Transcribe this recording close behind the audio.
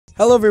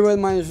Hello everyone,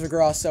 my name is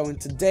Grosso,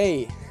 and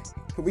today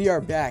we are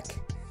back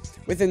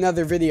with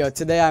another video.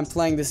 Today I'm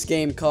playing this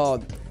game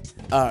called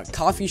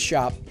Coffee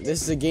Shop.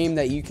 This is a game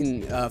that you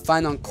can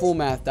find on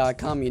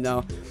coolmath.com. You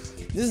know,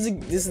 this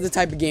is the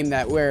type of game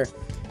that where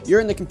you're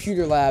in the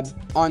computer lab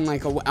on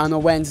like on a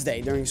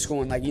Wednesday during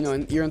school, and like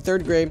you're in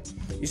third grade.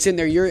 You're sitting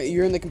there,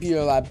 you're in the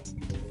computer lab,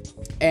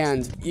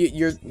 and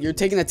you're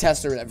taking a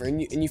test or whatever,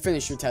 and you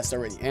finish your test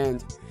already,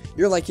 and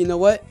you're like, you know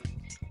what?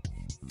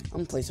 I'm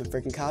gonna play some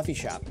freaking Coffee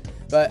Shop.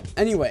 But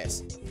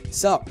anyways,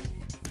 so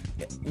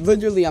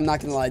literally, I'm not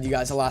gonna lie to you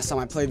guys. The last time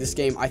I played this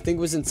game, I think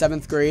it was in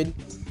 7th grade,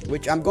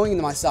 which I'm going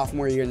into my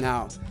sophomore year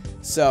now.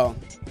 So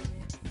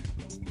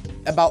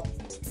about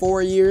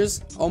 4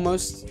 years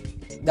almost.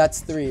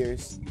 That's 3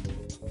 years.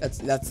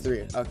 That's 3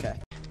 years. Okay.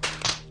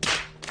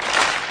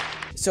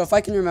 So if I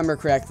can remember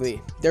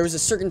correctly, there was a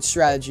certain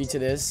strategy to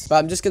this, but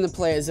I'm just gonna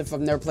play as if I've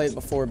never played it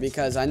before,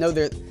 because I know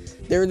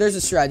there's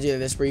a strategy to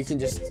this where you can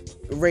just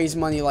raise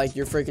money like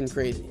you're freaking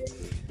crazy.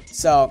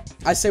 So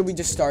I say we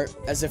just start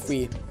as if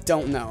we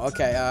don't know.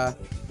 Okay,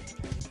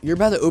 you're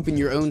about to open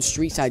your own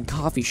street side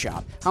coffee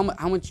shop. How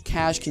much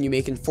cash can you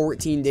make in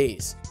 14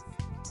 days?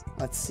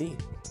 Let's see.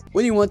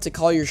 What do you want to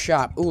call your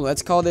shop? Ooh,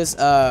 let's call this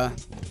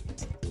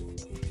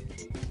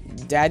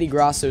Daddy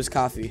Grosso's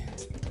Coffee.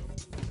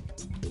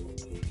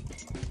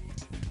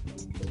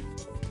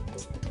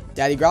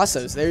 Daddy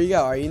Grosso's. There you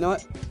go. Alright, you know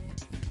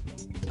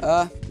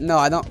what?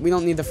 No, we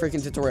don't need the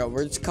freaking tutorial.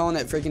 We're just calling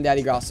it freaking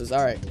Daddy Grosso's.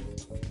 Alright.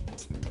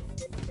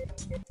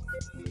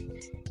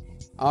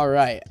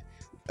 Alright.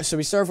 So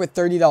we start with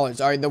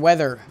 $30. Alright, the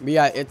weather.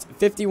 It's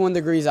 51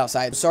 degrees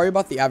outside. Sorry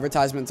about the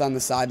advertisements on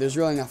the side. There's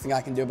really nothing I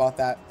can do about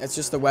that. It's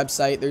just the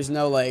website. There's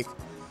no like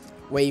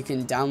way you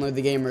can download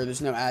the game, or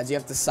there's no ads. You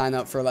have to sign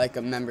up for like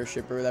a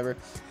membership or whatever.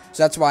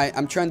 So that's why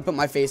I'm trying to put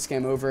my face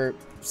cam over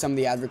some of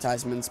the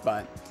advertisements,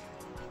 but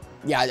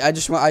yeah, I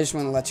just want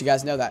to let you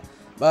guys know that.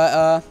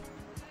 But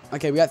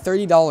okay, we got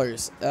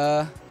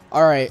 $30.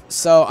 Alright,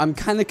 so I'm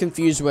kind of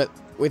confused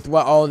with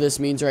what all of this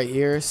means right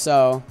here.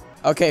 So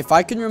okay, if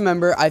I can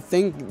remember, I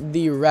think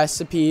the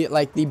recipe,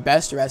 like the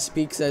best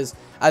recipe, because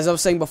as I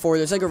was saying before,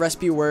 there's like a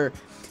recipe where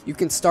you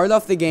can start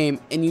off the game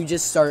and you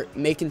just start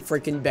making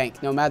freaking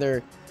bank, no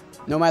matter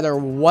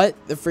what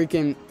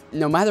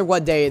no matter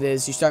what day it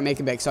is, you start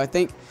making bank. So I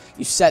think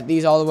you set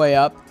these all the way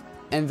up,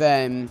 and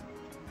then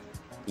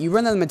you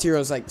run out of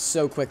materials like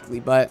so quickly,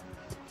 but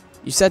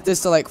you set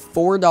this to like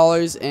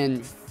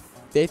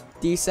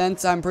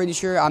 $4.50, I'm pretty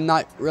sure. I'm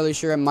not really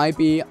sure. It might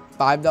be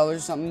 $5 or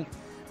something.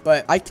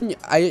 But I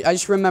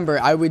just remember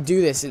I would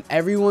do this, and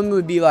everyone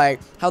would be like,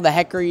 "How the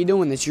heck are you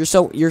doing this? You're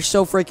so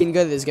freaking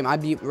good at this game."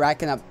 I'd be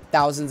racking up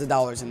thousands of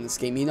dollars in this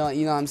game. You know what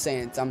I'm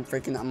saying? I'm a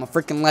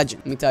freaking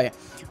legend. Let me tell you.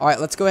 All right,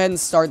 let's go ahead and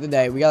start the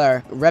day. We got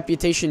our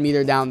reputation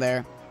meter down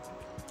there.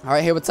 All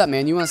right, hey, what's up,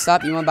 man? You want to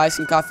stop? You want to buy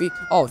some coffee?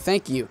 Oh,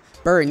 thank you.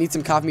 Burr, need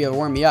some coffee to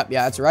warm me up.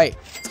 Yeah, that's right.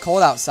 It's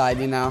cold outside,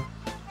 you know.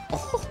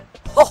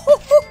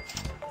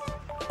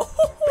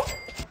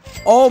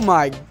 Oh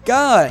my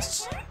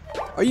gosh.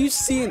 Are you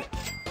seeing?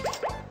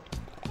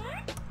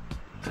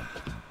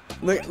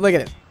 Look at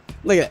it.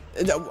 Look at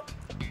it.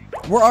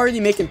 We're already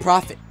making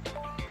profit.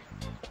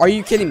 Are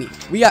you kidding me?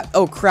 We got,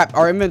 oh crap,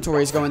 our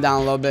inventory is going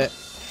down a little bit.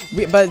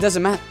 But it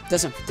doesn't matter.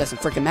 Doesn't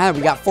freaking matter.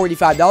 We got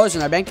 $45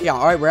 in our bank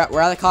account. All right, we're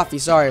out of coffee.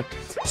 Sorry.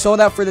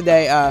 Sold out for the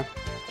day.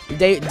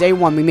 Day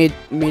one, we made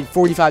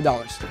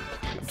 $45.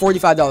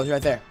 $45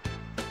 right there.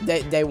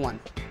 Day one.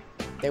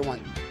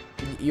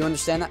 You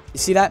understand that? You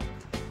see that?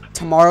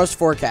 Tomorrow's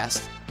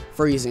forecast.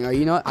 Freezing. Or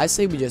you know what? I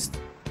say we just.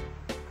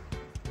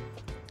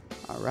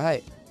 All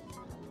right.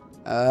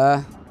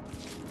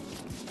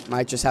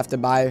 Might just have to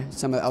buy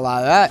a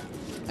lot of that,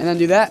 and then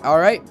do that. All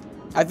right.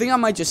 I think I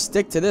might just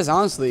stick to this.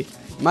 Honestly,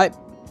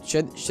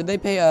 should they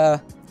pay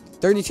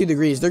 32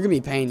 degrees? They're gonna be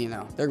paying, you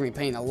know. They're gonna be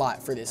paying a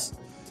lot for this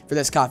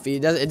coffee.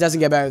 It doesn't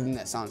get better than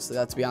this, honestly.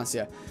 Let's be honest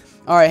here.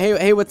 All right.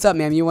 Hey, what's up,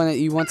 man? You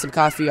want some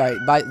coffee? All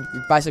right,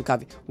 buy some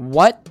coffee.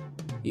 What?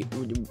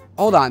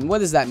 Hold on. What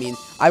does that mean?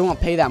 I won't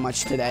pay that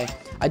much today.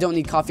 I don't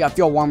need coffee. I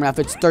feel warm enough.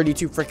 It's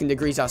 32 freaking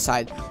degrees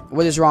outside.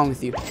 What is wrong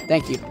with you?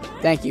 Thank you.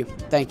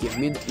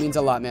 Means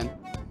a lot, man.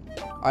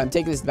 All right, I'm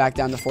taking this back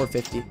down to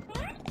 450.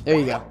 There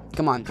you go.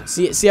 Come on.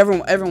 See,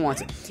 everyone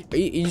wants it.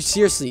 You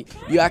seriously,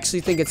 you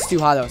actually think it's too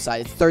hot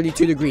outside? It's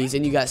 32 degrees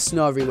and you got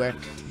snow everywhere.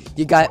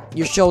 You got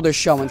your shoulders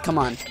showing. Come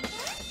on.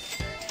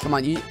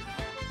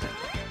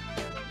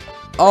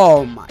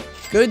 Oh my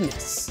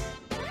goodness.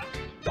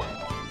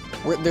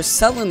 They're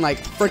selling like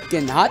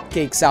freaking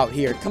hotcakes out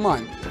here. Come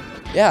on.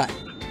 Yeah.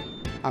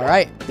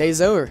 Alright.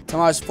 Day's over.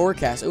 Tomorrow's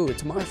forecast. Ooh,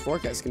 tomorrow's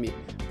forecast can be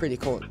pretty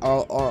cold.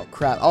 Oh,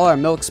 crap. All our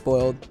milk's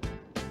spoiled.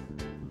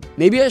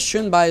 Maybe I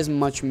shouldn't buy as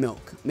much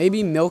milk.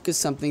 Maybe milk is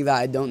something that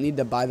I don't need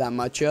to buy that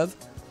much of.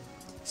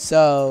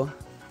 So,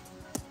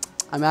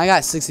 I mean, I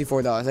got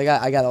 $64.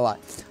 I got a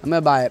lot. I'm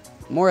going to buy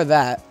more of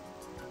that.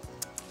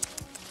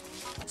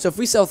 So if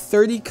we sell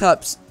 30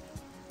 cups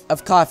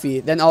of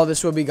coffee, then all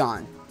this will be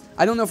gone.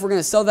 I don't know if we're going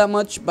to sell that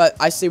much, but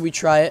I say we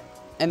try it,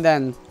 and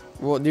then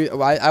we'll do.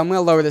 I'm going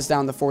to lower this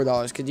down to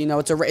 $4 because, you know,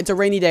 it's a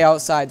rainy day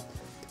outside.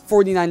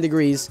 49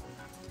 degrees.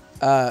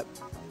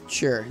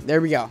 Sure.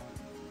 There we go.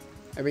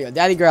 There we go.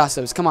 Daddy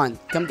Grasso's. Come on.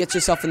 Come get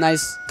yourself a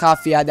nice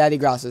coffee at Daddy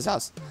Grasso's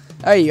house.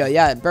 There you go.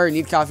 Yeah, Bird,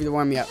 need coffee to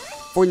warm me up.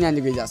 49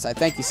 degrees outside.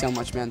 Thank you so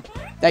much, man.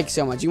 Thank you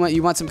so much.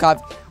 You want some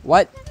coffee?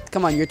 What?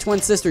 Come on, your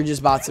twin sister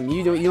just bought some.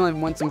 You don't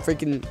even want some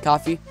freaking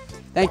coffee?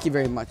 Thank you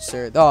very much,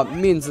 sir. Oh, it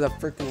means the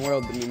freaking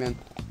world to me, man.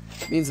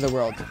 Means the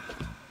world.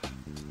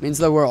 Means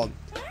the world.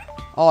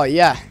 Oh,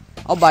 yeah.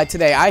 I'll buy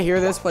today. I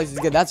hear this place is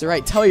good. That's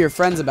right. Tell your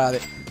friends about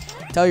it.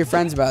 Tell your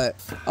friends about it.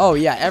 Oh,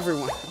 yeah.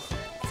 Everyone's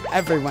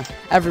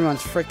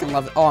freaking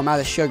love it. Oh, I'm out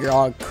of sugar.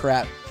 Oh,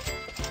 crap.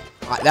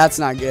 That's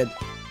not good.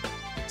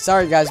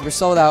 Sorry, guys. We're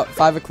sold out.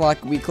 5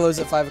 o'clock. We close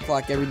at 5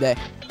 o'clock every day.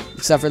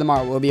 Except for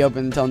tomorrow. We'll be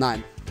open until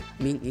 9.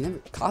 I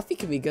mean, coffee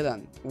can be good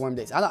on warm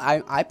days.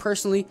 I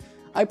personally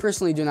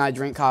do not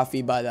drink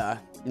coffee, but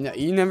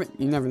you never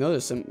know.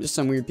 There's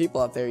some weird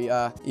people out there.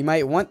 You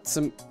might want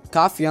some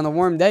coffee on a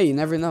warm day. You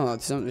never know.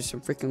 There's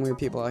some freaking weird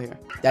people out here.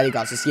 Daddy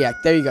got this. Yeah,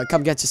 there you go.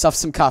 Come get yourself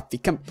some coffee.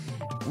 Come.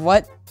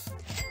 What?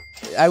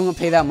 I won't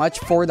pay that much.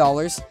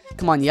 $4.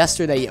 Come on.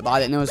 Yesterday you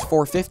bought it and it was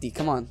 $4.50.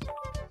 Come on.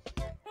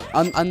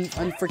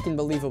 Unfreaking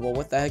believable.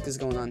 What the heck is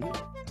going on here?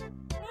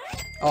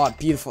 Oh,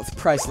 beautiful. The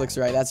price looks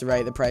right. That's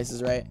right. The price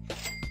is right.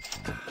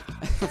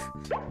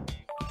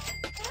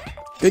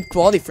 Good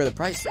quality for the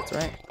price. That's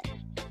right.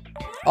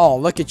 Oh,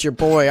 look at your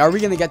boy. Are we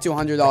going to get to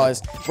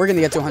 $100? We're going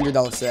to get to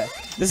 $100 today.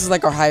 This is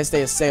like our highest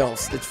day of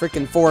sales. It's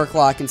freaking 4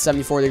 o'clock and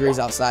 74 degrees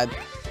outside.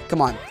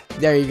 Come on.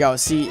 There you go.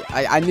 See,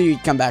 I knew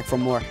you'd come back for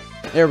more.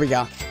 There we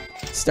go.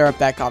 Stir up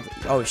that coffee.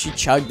 Oh, she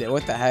chugged it.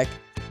 What the heck?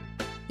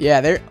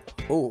 Yeah, there.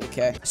 Oh,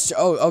 okay.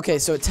 So, okay.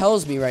 So it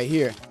tells me right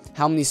here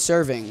how many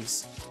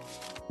servings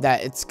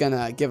that it's going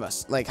to give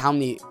us. Like how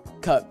many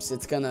cups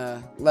it's going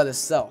to let us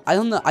sell. I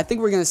don't know. I think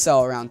we're going to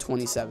sell around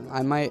 27.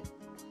 I might.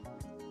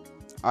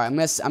 All right,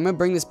 I'm gonna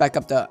bring this back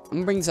up to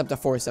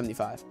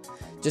 475,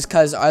 just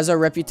cause as our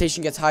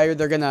reputation gets higher,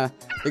 they're gonna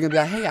be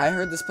like, hey, I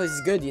heard this place is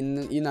good. You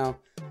know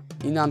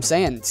what I'm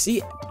saying?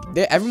 See,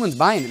 everyone's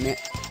buying it, man.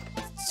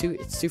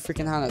 It's too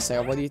freaking hot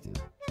outside. What do you think?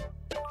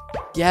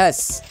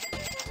 Yes.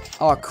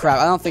 Oh crap!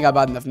 I don't think I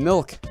bought enough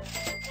milk.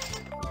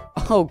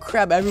 Oh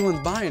crap!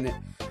 Everyone's buying it.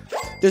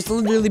 There's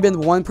literally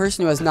been one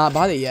person who has not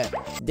bought it yet.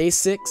 Day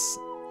 6.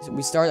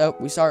 We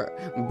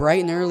start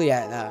bright and early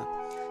at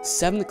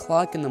 7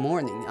 o'clock in the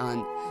morning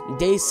on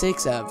day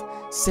 6 of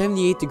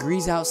 78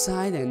 degrees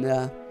outside, and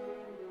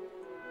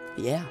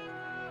yeah.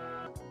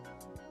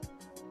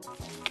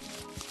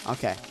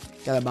 Okay,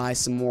 gotta buy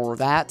some more of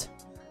that.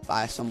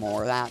 I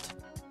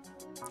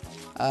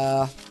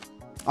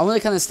want to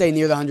kind of stay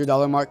near the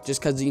 $100 mark, just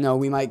because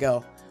we might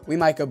go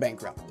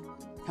bankrupt.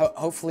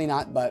 Hopefully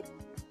not, but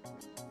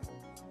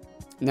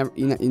you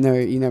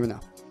never know.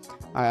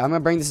 All right, I'm gonna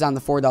bring this down to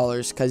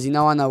 $4, because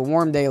on a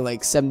warm day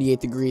like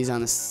 78 degrees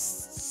on a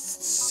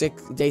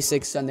day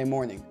 6 Sunday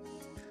morning,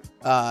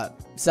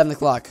 7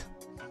 o'clock.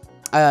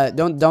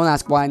 Don't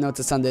ask why I know it's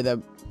a Sunday. The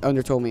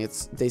owner told me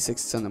it's day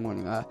 6 Sunday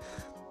morning.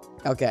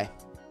 Okay.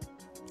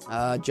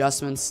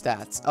 Adjustments,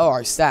 stats. Oh,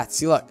 our stats.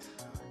 See, look,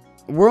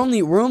 we're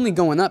only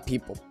going up,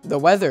 people. The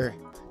weather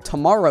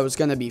tomorrow is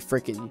gonna be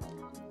freaking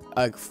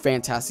a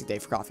fantastic day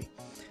for coffee.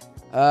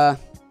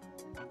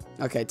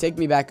 Okay, take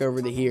me back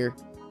over to here.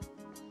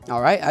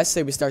 All right, I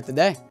say we start the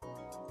day.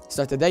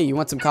 Start the day. You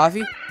want some coffee?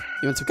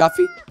 You want some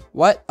coffee?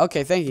 What?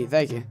 Okay, thank you.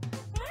 You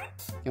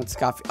want some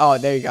coffee? Oh,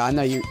 there you go. I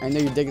know you're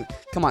digging.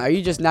 Come on, are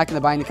you just not gonna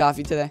buy any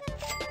coffee today?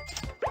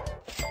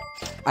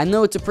 I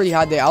know it's a pretty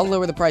hot day. I'll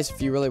lower the price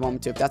if you really want me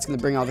to. If that's gonna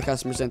bring all the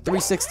customers in.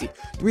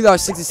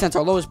 $3.60,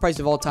 our lowest price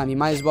of all time. You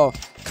might as well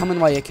come in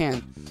while you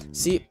can.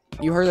 See,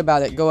 you heard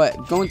about it. Go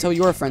and tell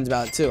your friends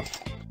about it too.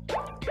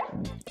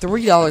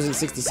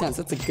 $3.60.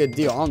 That's a good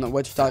deal. I don't know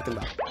what you're talking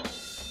about.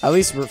 At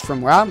least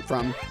from where I'm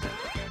from,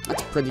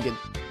 that's pretty good.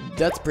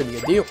 That's a pretty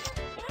good deal.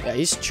 Yeah,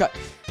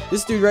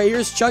 this dude right here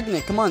is chugging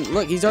it. Come on,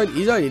 look, he's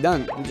already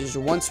done. Just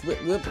one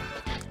whip.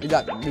 He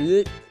got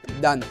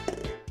done.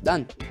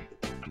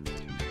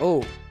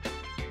 Oh.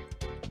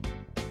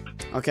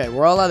 Okay,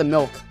 we're all out of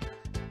milk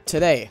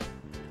today,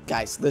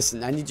 guys.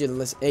 Listen, I need you to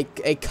listen.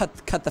 Hey, cut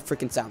the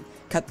freaking sound.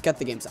 Cut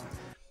the game sound.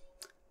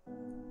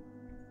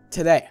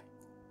 Today,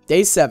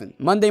 day 7,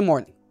 Monday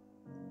morning.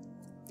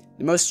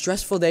 The most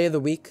stressful day of the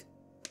week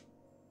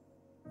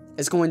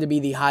is going to be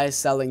the highest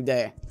selling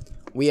day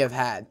we have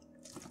had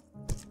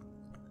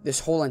this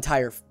whole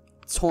entire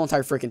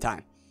freaking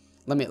time.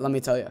 Let me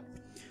tell you.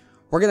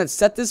 We're gonna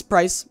set this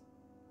price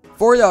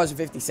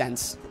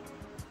 $4.50.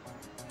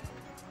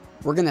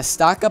 We're gonna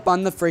stock up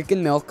on the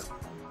freaking milk,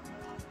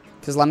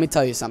 because let me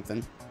tell you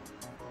something.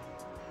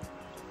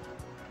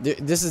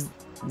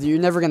 You're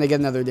never gonna get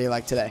another day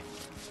like today.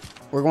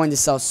 We're going to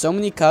sell so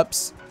many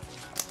cups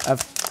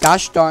of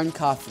gosh darn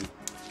coffee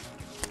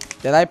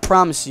that I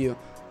promise you,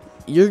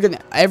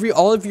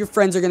 all of your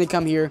friends are gonna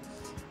come here.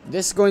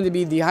 This is going to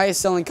be the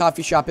highest selling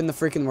coffee shop in the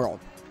freaking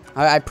world.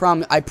 I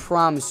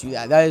promise you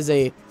that. That is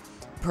a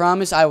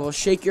promise. I will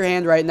shake your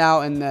hand right now,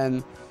 and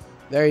then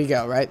there you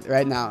go.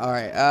 Right now. All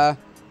right.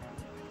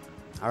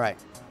 All right.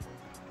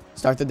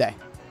 Start the day.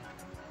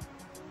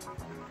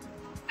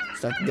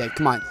 start the day.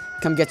 Come on.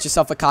 Come get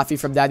yourself a coffee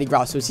from Daddy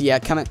Grosso's. Yeah,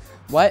 come in.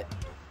 What?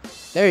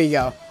 There you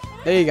go.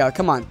 There you go.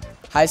 Come on.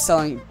 High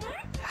selling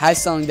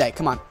day.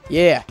 Come on.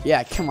 Yeah,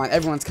 yeah. Come on.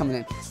 Everyone's coming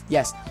in.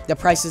 Yes, the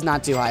price is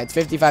not too high. It's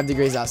 55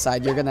 degrees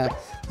outside. You're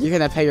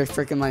gonna pay your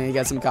freaking money to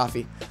get some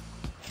coffee.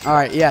 All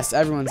right. Yes,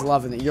 everyone's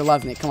loving it. You're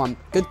loving it. Come on.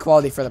 Good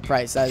quality for the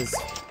price. That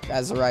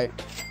is right.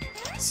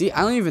 See,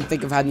 I don't even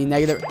think I've had any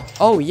negative.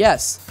 Oh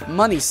yes,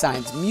 money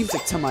signs.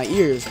 Music to my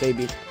ears,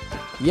 baby.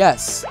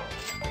 Yes.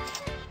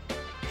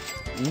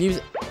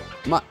 Music.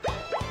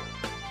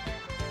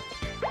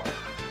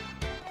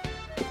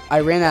 I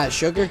ran out of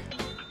sugar.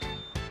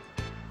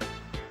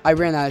 I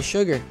ran out of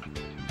sugar.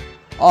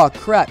 Oh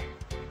crap.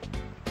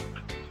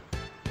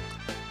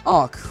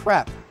 Oh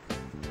crap.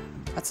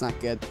 That's not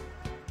good.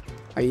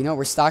 Alright, you know,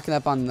 we're stocking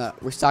up on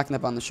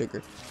the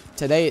sugar.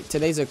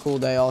 Today's a cool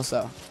day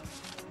also.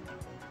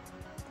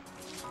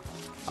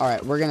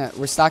 Alright,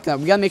 we're stocking up.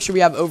 We gotta make sure we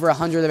have over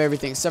 100 of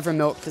everything except for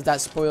milk, because that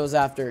spoils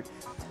after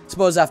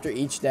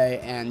each day,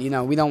 and you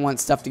know, we don't want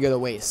stuff to go to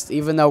waste.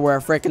 Even though we're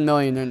a freaking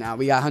millionaire now,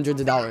 we got hundreds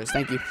of dollars.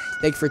 Thank you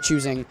for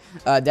choosing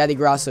Daddy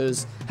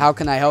Grosso's. How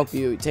can I help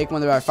you? Take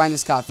one of our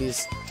finest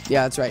coffees.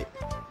 Yeah, that's right.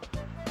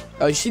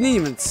 Oh, she didn't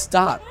even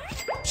stop.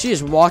 She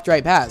just walked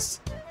right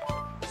past.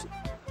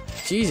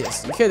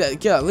 Jesus, you could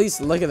at least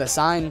look at the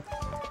sign,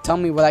 tell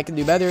me what I can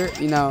do better,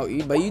 you know.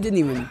 But you didn't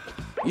even.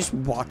 You just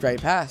walked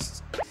right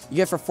past. You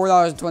get for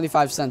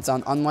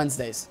 $4.25 on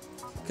Wednesdays.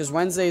 Because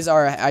Wednesdays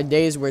are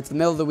days where it's the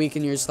middle of the week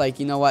and you're just like,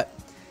 you know what?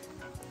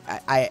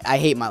 I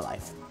hate my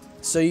life.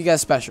 So you get a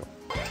special.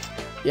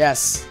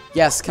 Yes.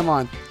 Yes, come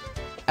on.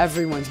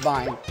 Everyone's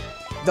buying.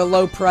 The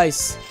low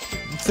price.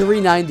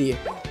 $3.90.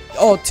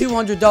 Oh,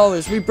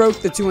 $200. We broke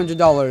the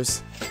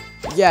 $200.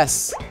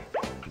 Yes.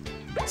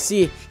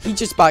 See, he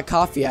just bought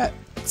coffee at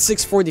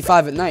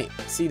 6:45 at night.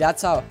 See,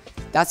 that's how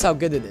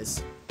good it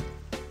is.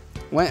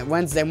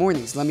 Wednesday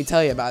mornings, let me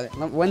tell you about it.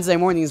 Wednesday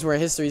mornings where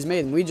history's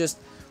made, and we just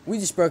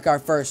broke our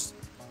first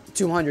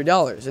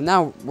 $200, and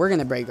now we're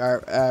gonna break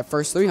our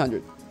first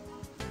 $300.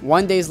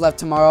 1 day's left.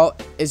 Tomorrow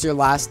is your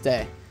last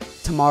day.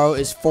 Tomorrow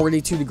is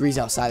 42 degrees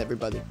outside,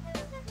 everybody.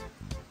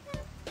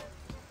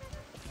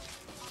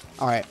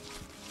 All right,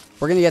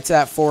 we're gonna get to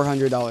that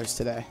 $400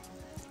 today.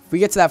 If we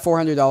get to that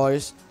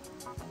 $400,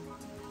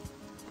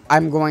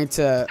 I'm going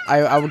to.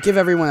 I will give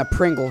everyone a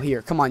Pringle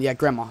here. Come on, yeah,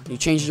 Grandma, you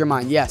changed your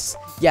mind. Yes,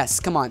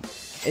 yes, come on.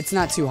 It's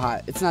not too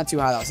hot. It's not too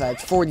hot outside.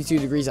 It's 42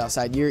 degrees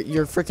outside.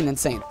 You're freaking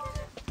insane.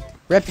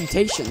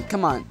 Reputation.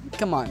 Come on.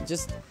 Come on.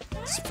 Just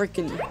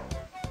freaking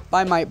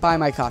buy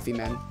my coffee,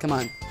 man. Come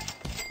on.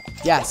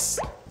 Yes.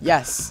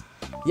 Yes.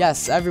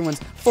 Yes. Everyone's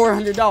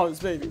 $400,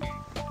 baby.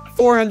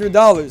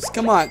 $400.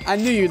 Come on. I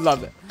knew you'd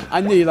love it. I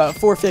knew you'd love it.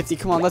 $450.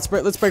 Come on. Let's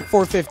break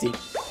 $450.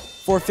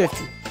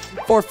 $450.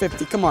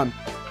 $450. Come on.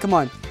 Come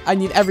on. I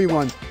need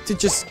everyone to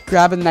just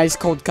grab a nice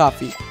cold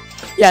coffee.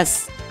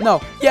 Yes. No.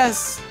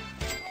 Yes.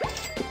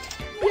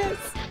 Yes.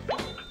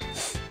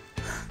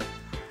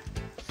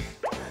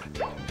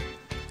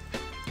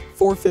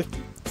 $450.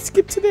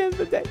 Skip to the end of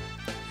the day.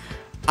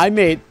 I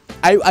win.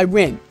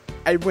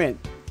 I win.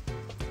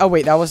 Oh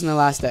wait, that wasn't the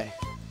last day.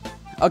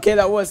 Okay,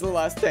 that was the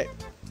last day.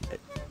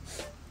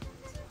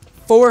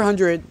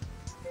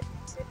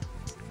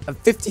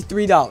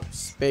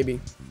 $453,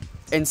 baby.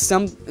 In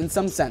some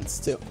sense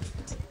too.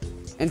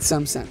 In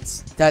some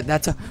sense.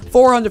 That's a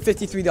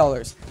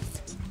 $453.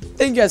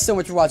 Thank you guys so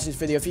much for watching this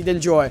video. If you did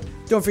enjoy,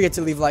 don't forget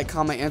to leave a like,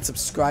 comment, and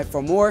subscribe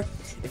for more.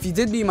 If you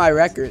did beat my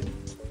record,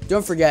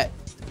 don't forget,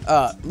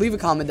 leave a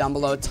comment down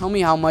below. Tell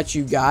me how much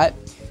you got.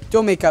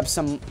 Don't make up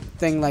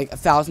something like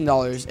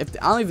 $1,000.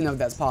 I don't even know if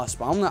that's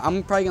possible.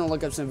 I'm probably gonna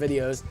look up some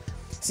videos,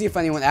 see if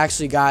anyone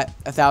actually got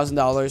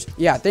 $1,000.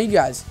 Yeah, thank you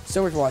guys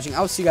so much for watching.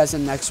 I'll see you guys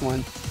in the next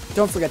one.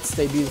 Don't forget to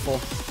stay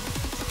beautiful,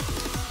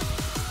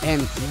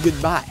 and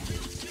goodbye.